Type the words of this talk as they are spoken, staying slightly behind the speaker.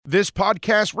This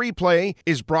podcast replay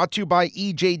is brought to you by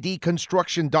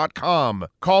EJDconstruction.com.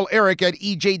 Call Eric at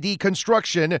EJD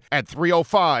Construction at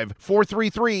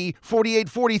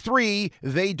 305-433-4843.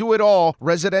 They do it all,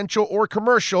 residential or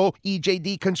commercial.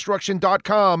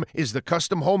 EJDconstruction.com is the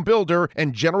custom home builder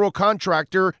and general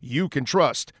contractor you can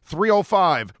trust.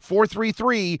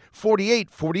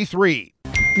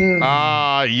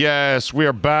 305-433-4843. Yes,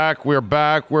 we're back.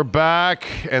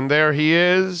 And there he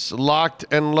is, locked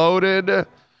and loaded.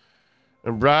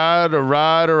 All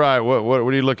right. What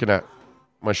are you looking at?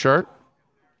 My shirt?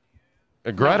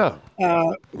 Greta.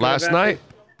 Last night.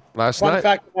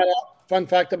 Fun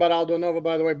fact about Aldo Nova,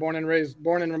 by the way, born in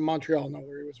Montreal. No,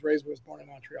 where he was raised was born in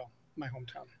Montreal, my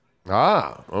hometown.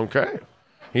 Okay.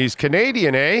 He's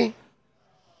Canadian, eh?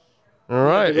 All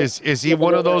right. Is he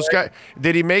one of those guys?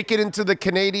 Did he make it into the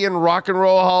Canadian Rock and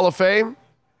Roll Hall of Fame?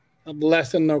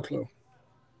 Less than no clue.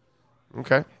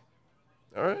 Okay.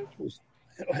 All right.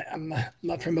 I'm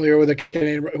not familiar with the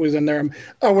Canadian who's in there.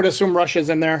 I would assume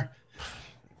Russia's in there.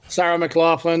 Sarah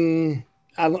McLachlan,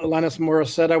 Alanis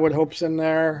Morissette, I would hope's in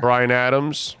there. Bryan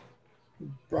Adams,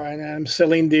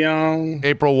 Celine Dion.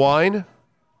 April Wine,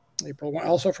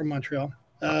 also from Montreal.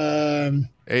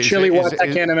 Chili Watts,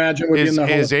 I can't imagine would be in the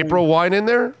Hall Is April Wine in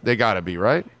there? They got to be,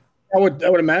 right? I would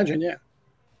imagine, yeah.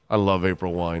 I love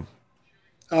April Wine.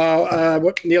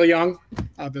 Neil Young,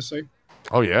 obviously.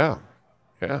 Oh yeah.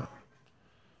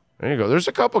 There you go. There's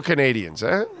a couple Canadians,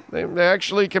 eh? They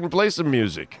actually can play some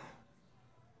music.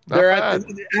 They're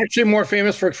actually more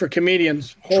famous for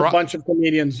comedians. Bunch of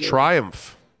comedians.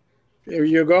 Triumph. There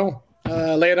you go.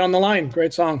 Lay It on the Line.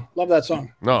 Great song. Love that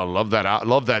song. No, love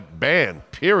that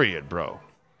band. Period, bro.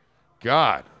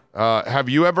 God. Have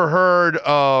you ever heard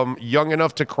Young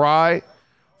Enough to Cry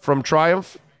from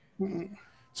Triumph? Mm-mm.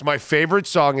 It's my favorite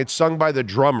song. It's sung by the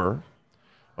drummer.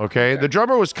 Okay. The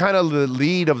drummer was kind of the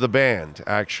lead of the band,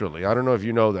 actually. I don't know if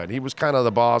you know that. He was kind of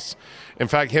the boss. In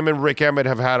fact, him and Rick Emmett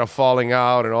have had a falling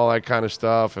out and all that kind of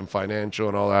stuff and financial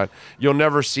and all that. You'll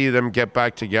never see them get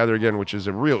back together again, which is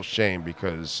a real shame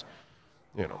because,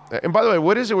 you know. And by the way,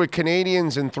 what is it with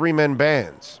Canadians and three-man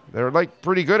bands? They're like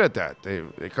pretty good at that.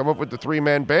 They come up with the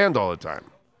three-man band all the time.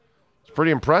 It's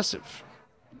pretty impressive.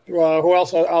 Well, who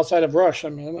else outside of Rush? I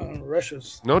mean, Rush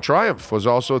is... No, Triumph was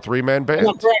also a three-man band.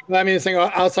 No, I mean, the thing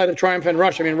outside of Triumph and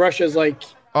Rush. I mean, Rush is like...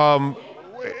 Wait a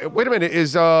minute.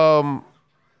 Is,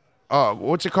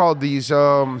 what's it called? These,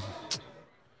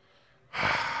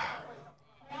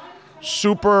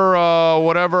 super,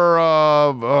 whatever,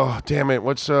 damn it.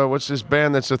 What's this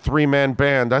band that's a three-man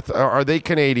band? Are they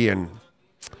Canadian?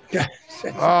 Yeah.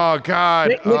 Oh,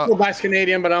 God. Nickelback's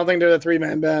Canadian, but I don't think they're the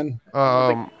three-man band.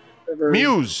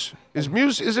 Muse. Is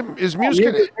Muse Canadian? Muse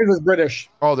is British.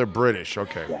 Oh, they're British.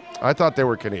 Okay. Yeah. I thought they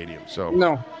were Canadian. So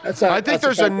no, I think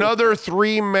there's another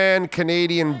three-man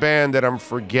Canadian band that I'm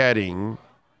forgetting.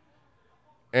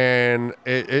 And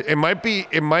it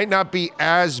might not be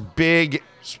as big.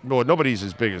 Well, nobody's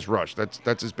as big as Rush.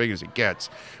 That's as big as it gets.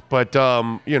 But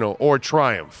or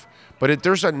Triumph. But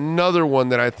there's another one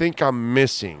that I think I'm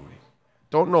missing.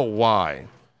 Don't know why.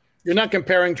 You're not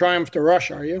comparing Triumph to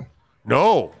Rush, are you?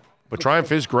 No. But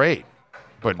Triumph is great.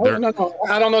 But no.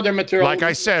 I don't know their material. Like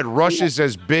I said, Rush is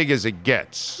as big as it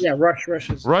gets. Yeah,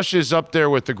 Rush is up there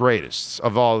with the greatest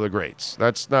of all the greats.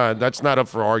 That's not up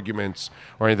for arguments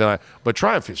or anything like that. But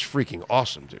Triumph is freaking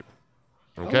awesome, dude.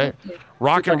 Okay?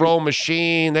 Rock and Roll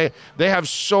Machine. They have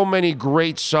so many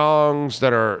great songs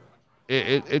that are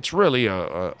it's really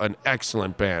an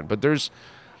excellent band. But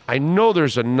I know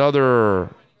there's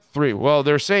another three. Well,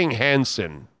 they're saying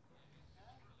Hanson.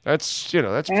 That's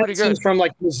pretty good. From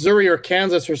like Missouri or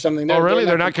Kansas or something. Oh, really?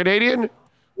 They're not Canadian?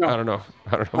 No. I don't know.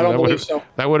 I don't believe so.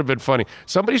 That would have been funny.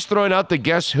 Somebody's throwing out the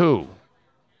Guess Who.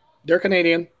 They're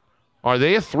Canadian. Are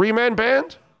they a three-man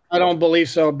band? I don't believe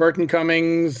so. Burton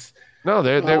Cummings. No,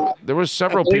 there was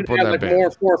several people in that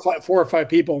band. Four or five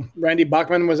people. Randy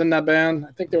Bachman was in that band.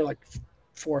 I think there were like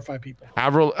 4 or 5 people.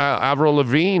 Avril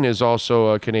Lavigne is also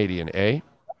a Canadian, eh?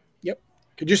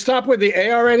 Could you stop with the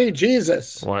A already?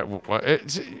 Jesus. What?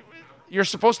 You're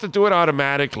supposed to do it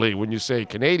automatically when you say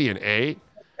Canadian, eh?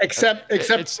 Except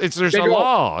there's a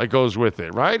law that goes with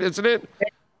it, right? Isn't it?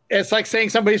 It's like saying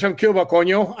somebody's from Cuba,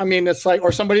 coño. I mean, it's like,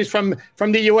 or somebody's from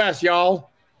the U.S.,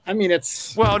 y'all. I mean,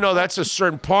 it's... Well, no, that's a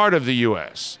certain part of the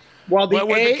U.S. Well,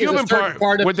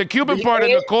 with the Cuban part of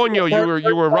the coño,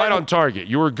 you were right on target.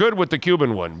 You were good with the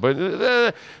Cuban one, but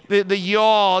the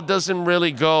y'all doesn't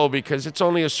really go because it's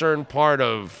only a certain part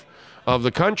of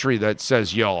the country that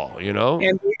says y'all, you know.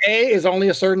 And the A is only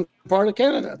a certain part of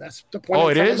Canada. That's the point. Oh,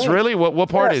 it is? Really? What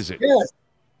part is it? Yes.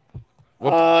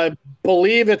 I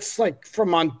believe it's like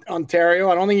from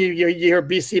Ontario. I don't think you hear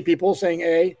BC people saying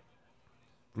A.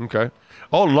 Okay.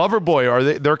 Oh, Loverboy, are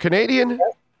they? They're Canadian?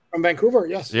 From Vancouver,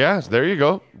 yes. Yes, there you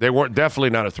go. They weren't definitely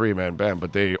not a 3-man band,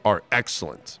 but they are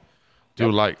excellent.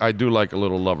 I do like a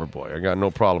little Loverboy. I got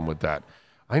no problem with that.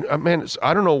 I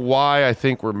don't know why I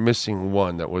think we're missing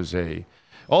one that was a.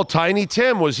 Oh, Tiny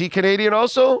Tim, was he Canadian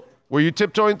also? Were you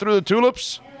tiptoeing through the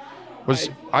tulips?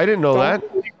 I didn't know that.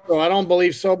 I don't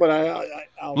believe so, but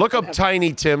I'll look up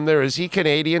Tiny Tim. There is he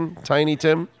Canadian? Tiny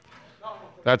Tim.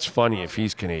 That's funny if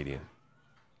he's Canadian.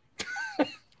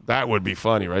 That would be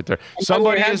funny right there.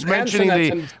 Somebody is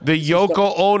mentioning the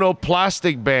Yoko Ono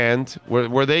Plastic Band.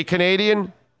 Were they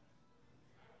Canadian?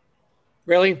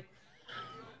 Really?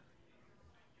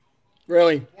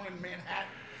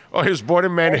 Oh, he was born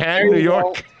in Manhattan, New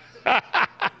York.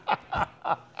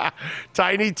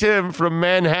 Tiny Tim from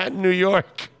Manhattan, New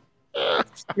York.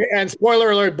 And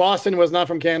spoiler alert, Boston was not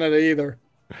from Canada either.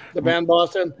 The band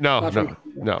Boston? No.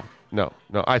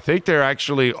 I think they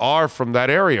actually are from that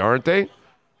area, aren't they?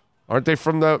 Aren't they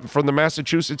from the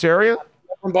Massachusetts area?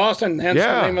 From Boston, hence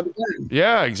the name of the band.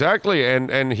 Yeah, exactly.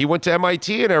 And he went to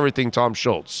MIT and everything, Tom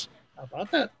Schultz. How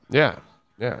about that? Yeah,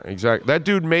 exactly. That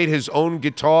dude made his own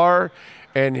guitar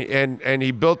and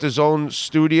he built his own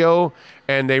studio,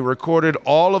 and they recorded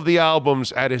all of the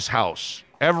albums at his house.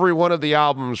 Every one of the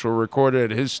albums were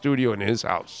recorded at his studio in his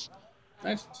house.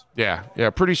 Nice. Yeah,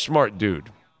 pretty smart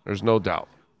dude. There's no doubt.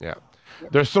 Yeah.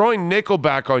 They're throwing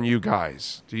Nickelback on you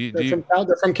guys. They're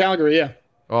from Calgary, yeah.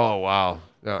 Oh, wow.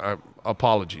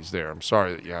 Apologies there. I'm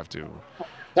sorry that you have to.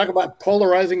 Talk about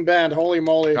polarizing band. Holy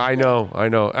moly. I know.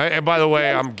 And by the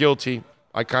way, I'm guilty.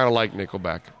 I kind of like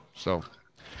Nickelback. So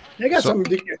they got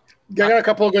a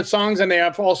couple of good songs, and they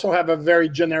also have a very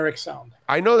generic sound.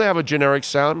 I know they have a generic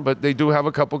sound, but they do have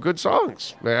a couple good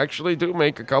songs. They actually do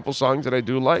make a couple songs that I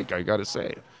do like, I got to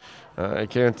say. I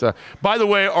can't. By the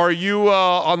way, are you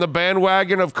on the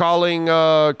bandwagon of calling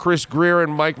Chris Greer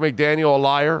and Mike McDaniel a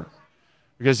liar?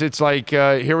 Because it's like,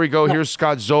 here we go. Here's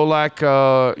Scott Zolak,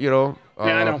 yeah,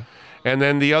 I know. And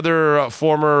then the other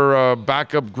former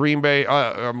backup Green Bay,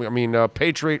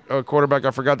 Patriot quarterback.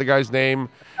 I forgot the guy's name.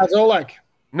 Zolak.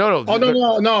 No. Oh,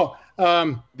 no.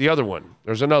 The other one.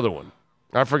 There's another one.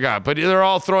 I forgot. But they're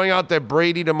all throwing out that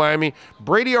Brady to Miami.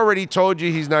 Brady already told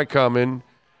you he's not coming.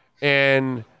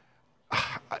 And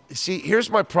see, here's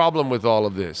my problem with all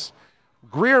of this.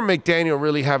 Greer and McDaniel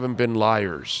really haven't been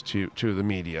liars to the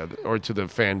media or to the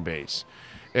fan base.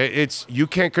 It's you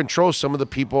can't control some of the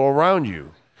people around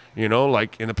you,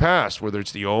 like in the past, whether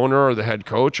it's the owner or the head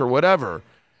coach or whatever.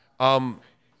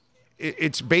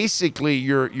 It's basically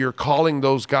you're calling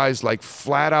those guys like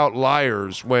flat out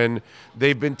liars when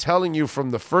they've been telling you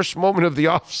from the first moment of the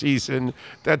offseason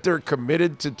that they're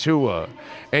committed to Tua,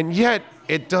 and yet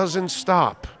it doesn't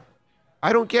stop.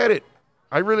 I don't get it.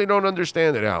 I really don't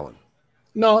understand it, Alan.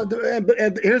 No,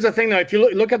 but here's the thing, though. If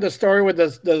you look at the story with the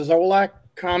Zolak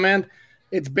comment,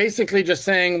 it's basically just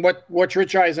saying what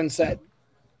Rich Eisen said.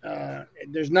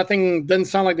 There's nothing. Doesn't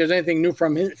sound like there's anything new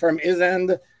from his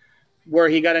end where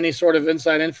he got any sort of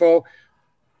inside info.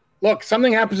 Look,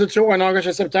 something happens to Tua in August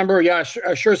or September. Yeah,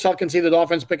 sure. Self can see the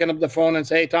Dolphins picking up the phone and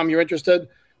say, "Hey, Tom, you're interested."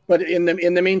 But in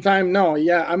the meantime, no.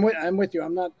 Yeah, I'm with you.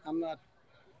 I'm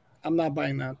not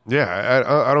buying that. Yeah,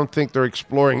 I don't think they're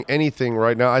exploring anything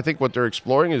right now. I think what they're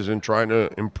exploring is in trying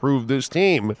to improve this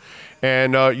team.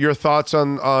 And your thoughts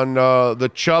on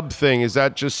the Chubb thing? Is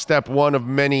that just step one of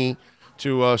many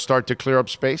to start to clear up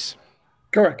space?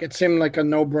 Correct. It seemed like a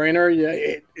no-brainer.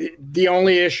 Yeah, the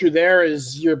only issue there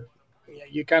is you're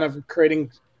kind of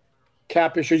creating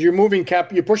cap issues. You're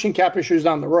pushing cap issues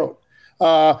down the road.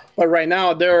 But right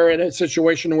now they're in a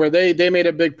situation where they made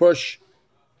a big push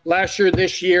last year,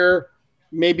 this year,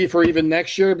 maybe for even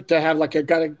next year, to have like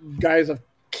guys of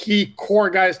key core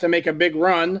guys to make a big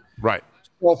run. Right.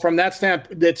 Well, from that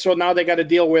standpoint, so now they got to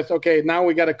deal with, okay, now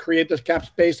we got to create this cap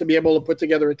space to be able to put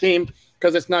together a team,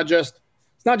 because it's not just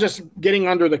getting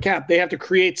under the cap. They have to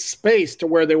create space to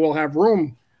where they will have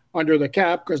room under the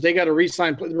cap, because they got to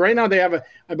re-sign. Right now they have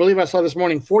I believe I saw this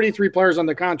morning, 43 players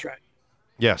under contract.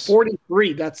 Yes.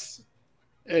 43. That's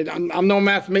I'm no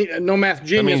math genius.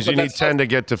 That means you need 10 to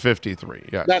get to 53.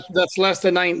 Yes. That's less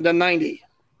than 90.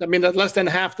 I mean, that's less than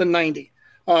half the 90.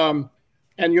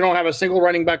 And you don't have a single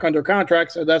running back under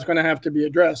contract, so that's going to have to be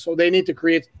addressed. So they need to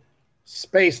create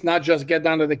space, not just get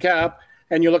down to the cap.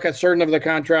 And you look at certain of the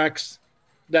contracts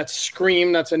that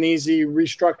scream that's an easy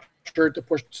restructure to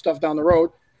push stuff down the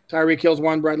road. Tyreek Hill's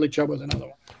one, Bradley Chubb was another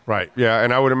one. Right. Yeah,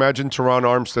 and I would imagine Teron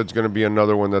Armstead's going to be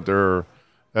another one that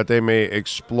they may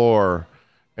explore.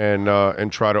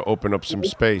 and try to open up some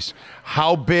space.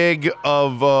 How big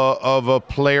of a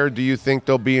player do you think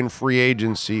they'll be in free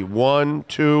agency? 1,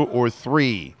 2, or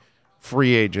 3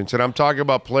 free agents? And I'm talking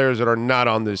about players that are not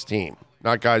on this team,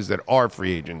 not guys that are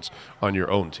free agents on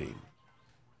your own team.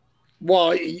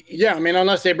 Well, yeah, I mean,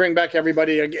 unless they bring back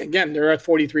everybody again, they're at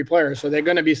 43 players, so they're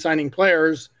going to be signing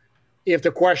players. If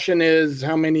the question is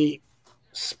how many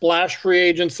splash free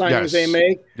agent signings they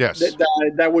make,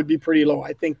 that would be pretty low.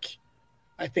 I think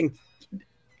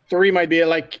 3 might be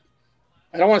like,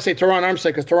 I don't want to say Teron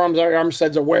Armstead because Teron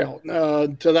Armstead's a whale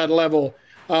to that level.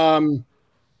 Will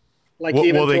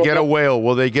they get a whale?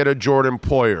 Will they get a Jordan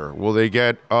Poyer? Will they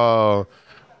get not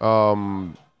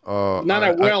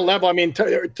a whale level? I mean,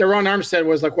 Teron Armstead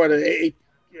was like what,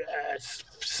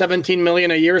 17 million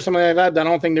a year or something like that. I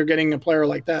don't think they're getting a player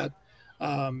like that.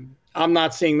 I'm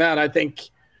not seeing that. I think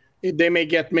they may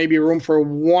get maybe room for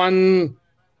one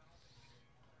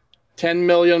 10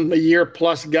 million a year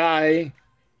plus guy,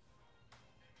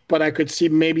 but I could see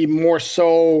maybe more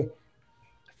so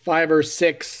 5 or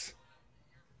 6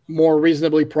 more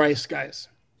reasonably priced guys.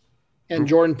 And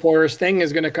Jordan Poyer's thing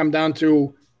is going to come down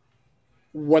to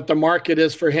what the market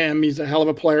is for him. He's a hell of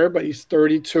a player, but he's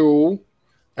 32.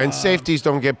 And safeties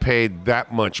don't get paid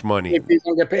that much money. Safeties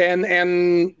don't get paid,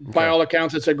 and by all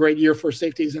accounts, it's a great year for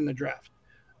safeties in the draft.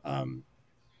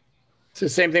 It's the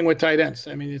same thing with tight ends.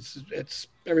 I mean, it's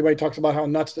everybody talks about how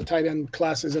nuts the tight end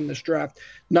class is in this draft.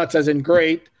 Nuts as in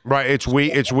great. Right. It's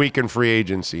weak in free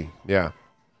agency. Yeah.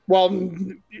 Well,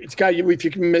 it's got you. If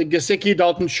you can, Gesicki,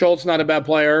 Dalton Schultz, not a bad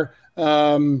player.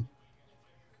 Those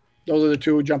are the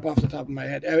 2 who jump off the top of my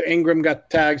head. Ingram got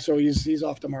tagged, so he's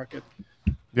off the market.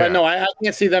 Yeah. But no, I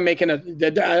can't see them making I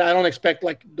don't expect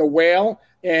like the whale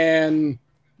and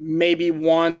maybe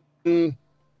one,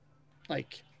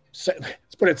 like,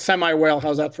 let's put it semi-whale.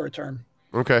 How's that for a term?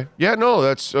 Okay. Yeah, no,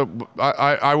 that's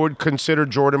I would consider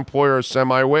Jordan Poyer a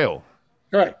semi-whale.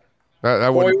 Right.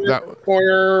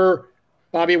 Poyer,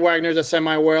 Bobby Wagner's a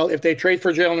semi-whale. If they trade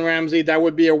for Jalen Ramsey, that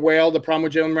would be a whale. The problem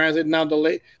with Jalen Ramsey now,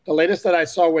 the latest that I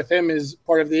saw with him is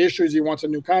part of the issues. He wants a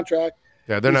new contract.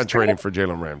 Yeah, they're not trading for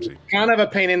Jalen Ramsey. Kind of a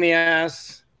pain in the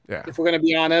ass, if we're going to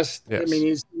be honest. Yes. I mean,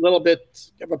 he's a little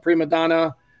bit of a prima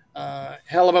donna,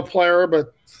 hell of a player,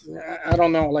 but I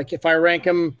don't know. Like, if I rank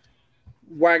him,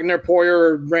 Wagner, Poyer,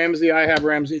 or Ramsey, I have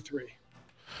Ramsey 3.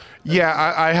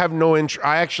 Yeah, I have no interest.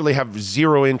 I actually have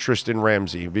zero interest in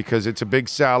Ramsey because it's a big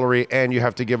salary and you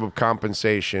have to give up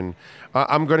compensation.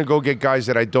 I'm going to go get guys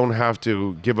that I don't have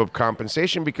to give up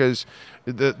compensation because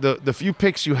the few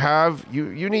picks you have,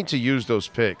 you need to use those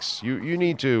picks. You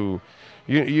need to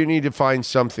find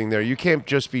something there. You can't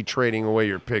just be trading away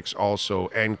your picks also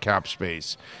and cap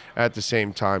space at the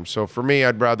same time. So for me,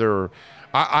 I'd rather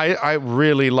I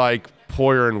really like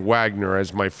Poyer and Wagner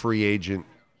as my free agent,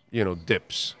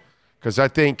 dips. Because I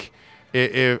think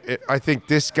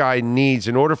this guy needs,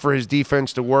 in order for his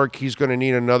defense to work, he's going to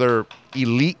need another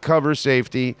elite cover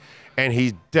safety, and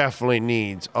he definitely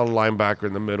needs a linebacker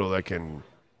in the middle that can,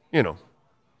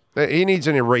 he needs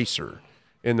an eraser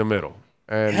in the middle.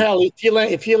 And hell,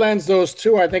 if he lands those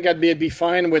 2, I think I'd be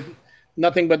fine with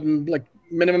nothing but like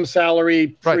minimum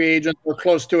salary free agent or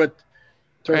close to it.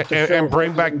 And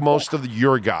bring back most of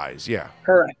your guys. Yeah.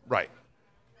 Correct. Right.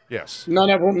 Yes. None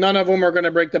of them are going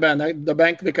to break the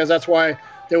bank because that's why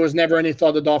there was never any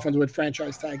thought the Dolphins would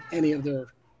franchise tag any of their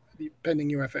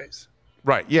pending UFAs.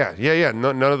 Right. Yeah.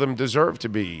 None of them deserve to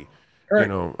be,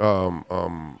 tagged.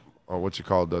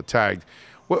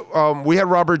 We had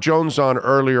Robert Jones on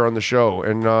earlier on the show,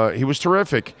 and he was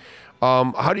terrific.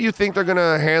 How do you think they're going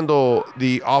to handle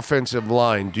the offensive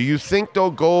line? Do you think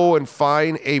they'll go and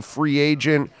find a free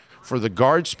agent for the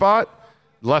guard spot?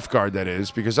 Left guard, that is,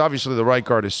 because obviously the right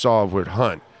guard is solved with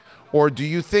Hunt. Or do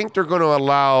you think they're going to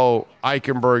allow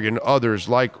Eichenberg and others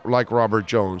like Robert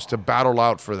Jones to battle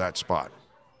out for that spot?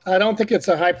 I don't think it's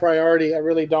a high priority. I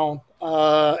really don't.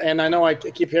 And I know I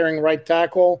keep hearing right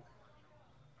tackle.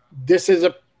 This is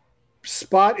a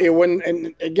spot. It wouldn't.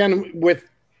 And again,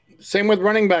 same with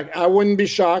running back. I wouldn't be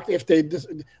shocked if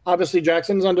obviously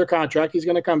Jackson's under contract. He's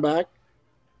going to come back.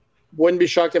 Wouldn't be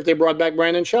shocked if they brought back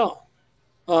Brandon Shell.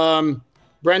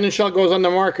 Brandon Shell goes on the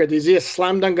market. Is he a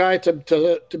slam dunk guy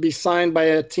to be signed by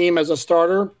a team as a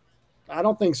starter? I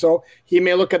don't think so. He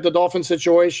may look at the Dolphins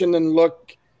situation and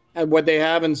look at what they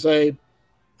have and say,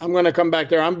 I'm going to come back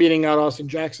there. I'm beating out Austin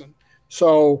Jackson.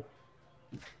 So,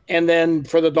 and then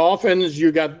for the Dolphins,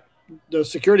 you got the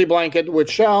security blanket with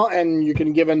Shell, and you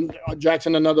can give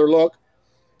Jackson another look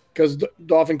because the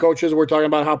Dolphin coaches were talking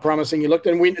about how promising he looked.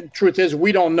 And the truth is,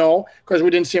 we don't know because we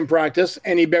didn't see him practice,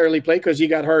 and he barely played because he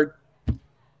got hurt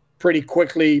pretty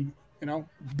quickly,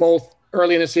 both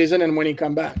early in the season and when he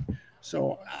come back.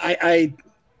 So I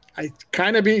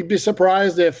kind of be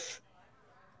surprised if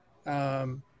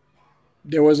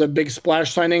there was a big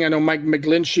splash signing. I know Mike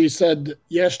McGlinchey said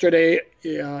yesterday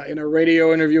in a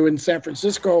radio interview in San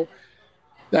Francisco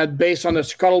that based on the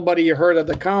scuttlebutt he heard at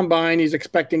the Combine, he's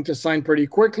expecting to sign pretty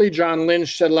quickly. John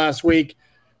Lynch said last week,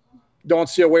 don't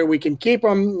see a way we can keep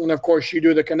him. And, of course, you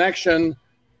do the connection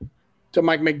to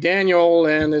Mike McDaniel,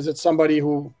 and is it somebody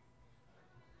who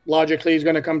logically is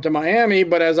going to come to Miami?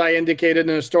 But as I indicated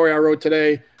in a story I wrote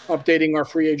today, updating our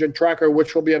free agent tracker,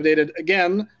 which will be updated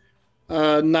again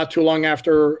not too long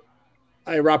after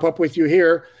I wrap up with you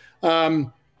here.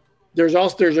 There's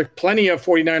plenty of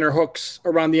 49er hooks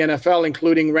around the NFL,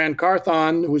 including Rand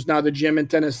Carthon, who's now the GM in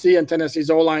Tennessee, and Tennessee's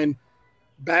O-line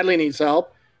badly needs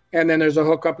help. And then there's a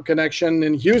hookup connection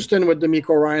in Houston with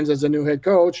DeMeco Ryans as the new head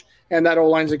coach, and that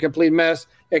O-line's a complete mess,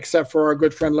 except for our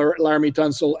good friend Laramie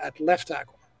Tunsil at left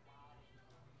tackle.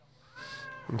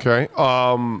 Okay.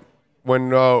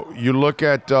 When you look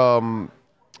at the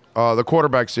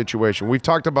quarterback situation, we've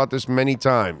talked about this many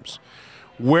times.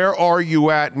 Where are you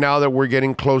at now that we're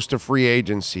getting close to free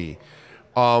agency?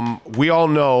 We all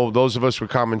know, those of us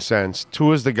with common sense,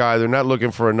 Tua's the guy. They're not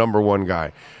looking for a number one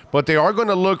guy, but they are going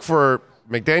to look for.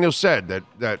 McDaniel said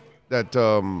that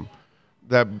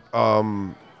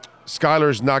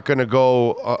Skyler's not going to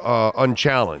go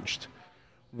unchallenged.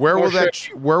 Where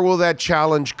will that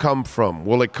challenge come from?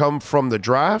 Will it come from the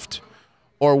draft,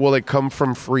 or will it come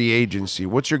from free agency?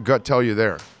 What's your gut tell you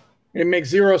there? It makes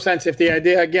zero sense if the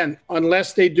idea, again,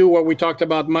 unless they do what we talked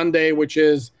about Monday, which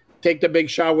is take the big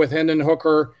shot with Hendon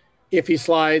Hooker if he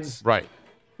slides. Right.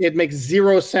 It makes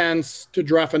zero sense to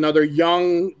draft another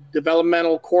young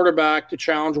developmental quarterback to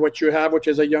challenge what you have, which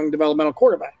is a young developmental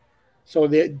quarterback. So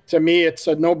to me, it's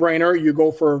a no-brainer. You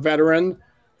go for a veteran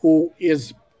who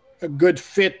is a good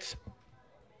fit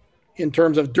in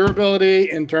terms of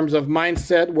durability, in terms of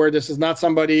mindset, where this is not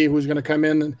somebody who's going to come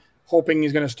in and hoping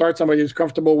he's going to start, somebody who's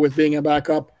comfortable with being a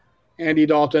backup. Andy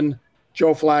Dalton,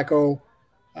 Joe Flacco.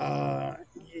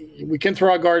 We can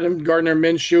throw out Gardner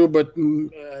Minshew, but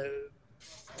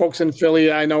folks in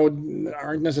Philly I know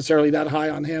aren't necessarily that high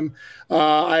on him.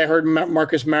 I heard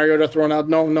Marcus Mariota thrown out.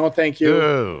 No, thank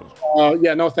you.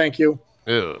 No, thank you.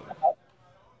 Ew.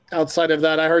 Outside of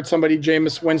that, I heard somebody,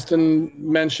 Jameis Winston,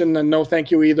 mention, and no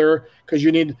thank you either, because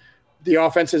you need – the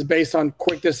offense is based on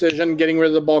quick decision, getting rid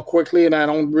of the ball quickly, and I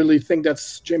don't really think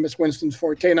that's Jameis Winston's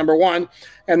forte, number one.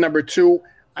 And number two,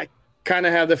 I kind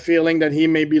of have the feeling that he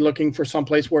may be looking for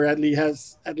someplace where Adley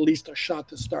has at least a shot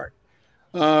to start.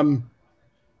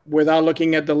 Without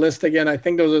looking at the list again, I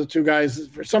think those are the two guys.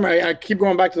 For some reason, I keep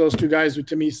going back to those two guys who,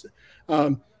 to me,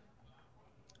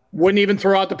 wouldn't even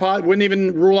rule out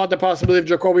the possibility of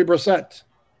Jacoby Brissett.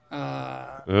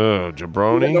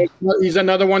 Jabroni. He's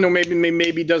another one who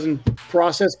maybe doesn't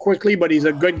process quickly, but he's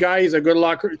a good guy. He's a good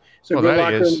locker. He's a good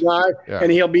locker room guy, yeah.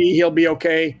 And he'll be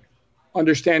okay,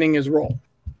 understanding his role.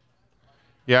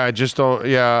 Yeah, I just don't.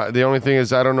 Yeah, the only thing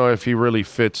is I don't know if he really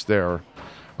fits there.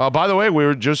 By the way,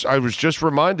 I was just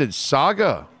reminded,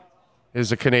 Saga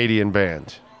is a Canadian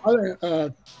band.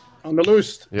 On the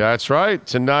Loose. Yeah, that's right.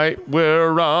 Tonight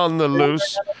we're on the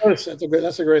loose. That's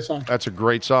a great song. That's a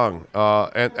great song.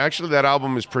 And actually, that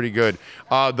album is pretty good.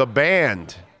 The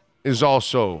band is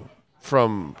also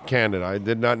from Canada. I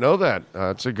did not know that.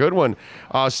 It's a good one.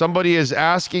 Somebody is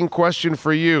asking, question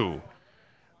for you.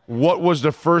 What was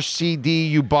the first CD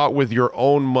you bought with your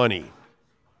own money?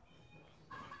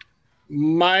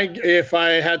 If I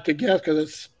had to guess, because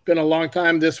it's been a long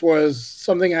time, this was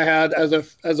something I had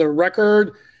as a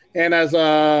record. And as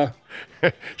a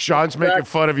Sean's making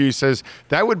fun of you. He says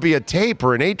that would be a tape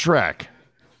or an 8-track.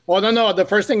 Oh no! The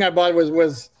first thing I bought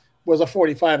was a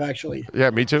 45 actually. Yeah,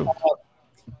 me too.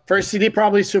 First CD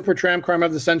probably Supertramp, Crime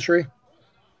of the Century.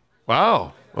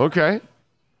 Wow. Okay.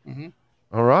 Mm-hmm.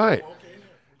 All right.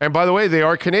 And by the way, they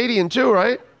are Canadian too,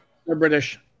 right? They're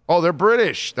British. Oh, they're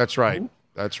British. That's right. Mm-hmm.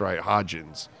 That's right.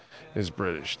 Hodgins is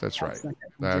British. That's right.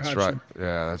 That's right.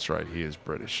 Yeah, that's right. He is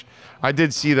British. I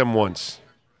did see them once.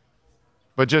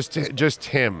 But just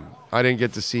him. I didn't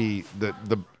get to see the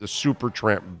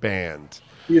Supertramp band.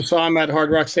 You saw him at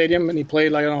Hard Rock Stadium, and he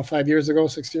played 6 years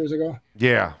ago.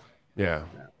 Yeah.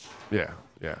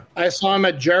 I saw him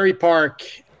at Jerry Park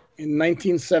in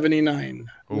 1979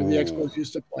 when the Expos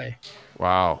used to play.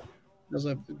 Wow. It was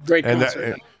a great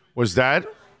concert.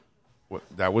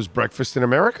 That was Breakfast in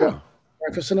America? Yeah.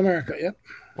 Breakfast in America, yep.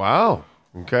 Wow.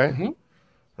 Okay. Mm-hmm.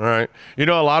 All right. A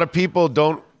lot of people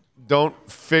don't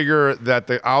figure that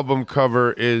the album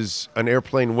cover is an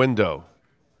airplane window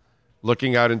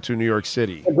looking out into New York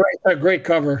City. A great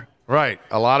cover. Right.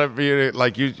 A lot of you,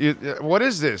 like, you, what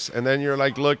is this? And then you're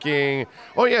like looking,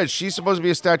 oh, yeah, she's supposed to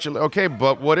be a statue. Okay,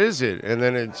 but what is it? And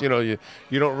then it's, you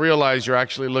don't realize you're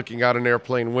actually looking out an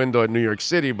airplane window in New York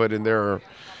City, but in the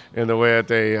way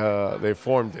that they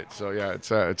formed it. So, yeah,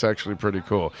 it's actually pretty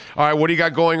cool. All right, what do you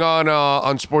got going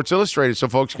on Sports Illustrated so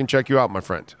folks can check you out, my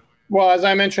friend? Well, as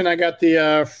I mentioned, I got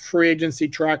the free agency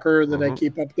tracker that I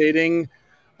keep updating.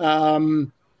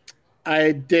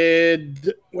 I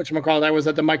did, whatchamacallit, I was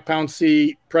at the Mike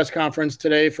Pouncey press conference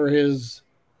today for his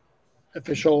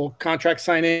official contract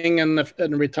signing and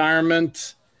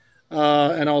retirement,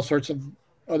 and all sorts of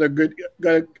other good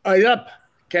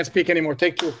can't speak anymore.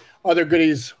 Take two other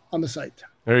goodies on the site.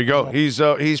 There you go.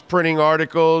 He's printing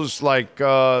articles like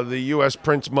the U.S.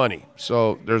 prints money.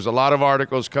 So there's a lot of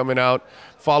articles coming out.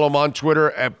 Follow him on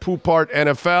Twitter at Poupart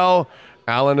NFL.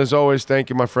 Alan, as always, thank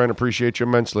you, my friend. Appreciate you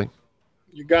immensely.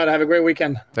 You got it. Have a great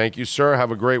weekend. Thank you, sir.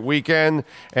 Have a great weekend.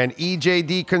 And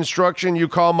EJD Construction, you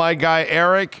call my guy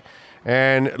Eric.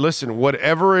 And listen,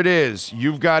 whatever it is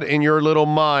you've got in your little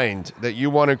mind that you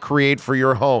want to create for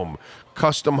your home,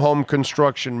 custom home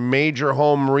construction, major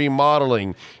home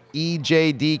remodeling,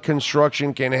 EJD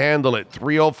Construction can handle it.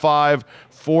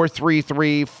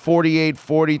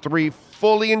 305-433-4843,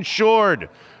 fully insured,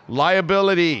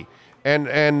 liability,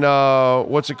 and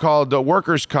what's it called? The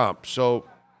workers' comp. So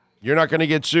you're not going to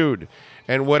get sued.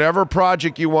 And whatever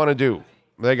project you want to do,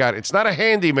 they got it. It's not a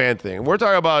handyman thing. We're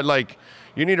talking about, like,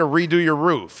 you need to redo your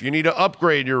roof. You need to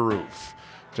upgrade your roof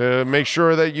to make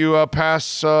sure that you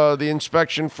pass the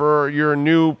inspection for your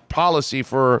new policy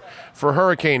for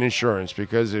hurricane insurance.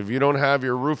 Because if you don't have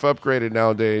your roof upgraded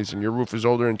nowadays and your roof is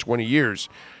older than 20 years,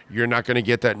 you're not going to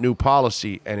get that new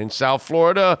policy. And in South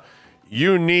Florida,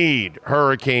 you need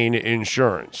hurricane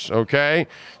insurance, okay?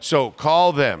 So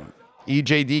call them.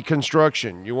 EJD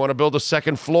Construction. You want to build a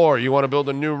second floor. You want to build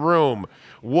a new room.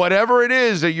 Whatever it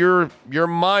is that your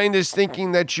mind is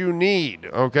thinking that you need,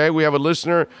 okay? We have a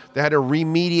listener that had to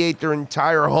remediate their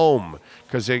entire home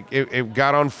because it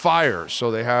got on fire.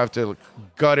 So they have to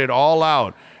gut it all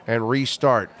out and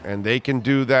restart. And they can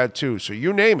do that too. So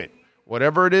you name it.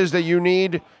 Whatever it is that you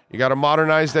need, you got to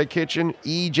modernize that kitchen.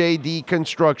 EJD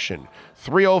Construction.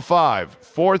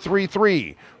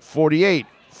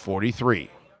 305-433-4843.